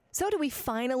So do we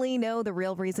finally know the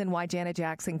real reason why Janet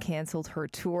Jackson canceled her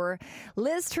tour?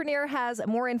 Liz Trenier has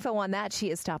more info on that. She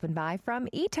is stopping by from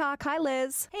eTalk. Hi,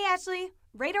 Liz. Hey, Ashley.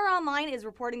 Radar Online is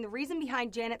reporting the reason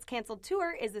behind Janet's canceled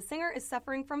tour is the singer is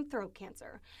suffering from throat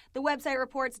cancer. The website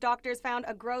reports doctors found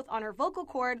a growth on her vocal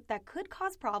cord that could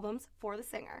cause problems for the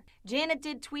singer. Janet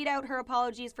did tweet out her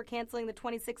apologies for canceling the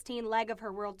 2016 leg of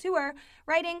her world tour,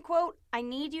 writing, quote, "I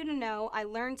need you to know I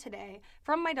learned today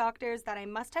from my doctors that I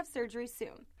must have surgery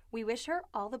soon. We wish her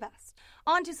all the best."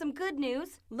 On to some good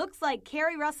news. Looks like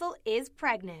Keri Russell is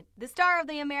pregnant. The star of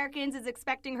The Americans is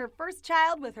expecting her first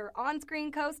child with her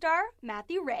on-screen co-star,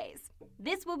 Matthew Rhys.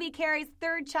 This will be Keri's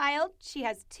third child. She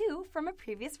has 2 from a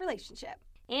previous relationship.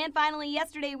 And finally,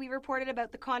 yesterday we reported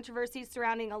about the controversies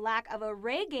surrounding a lack of a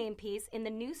Ray game piece in the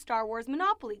new Star Wars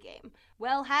Monopoly game.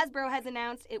 Well, Hasbro has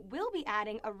announced it will be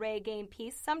adding a Ray game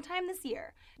piece sometime this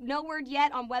year. No word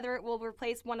yet on whether it will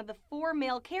replace one of the 4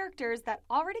 male characters that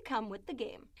already come with the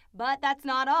game. But that's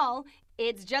not all.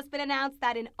 It's just been announced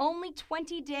that in only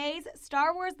 20 days,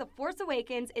 Star Wars The Force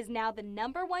Awakens is now the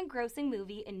 #1 grossing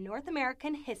movie in North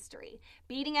American history,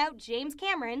 beating out James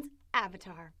Cameron's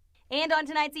Avatar. And on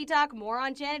tonight's eTalk, more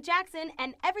on Janet Jackson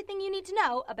and everything you need to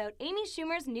know about Amy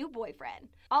Schumer's new boyfriend.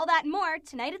 All that and more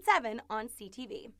tonight at 7 on CTV.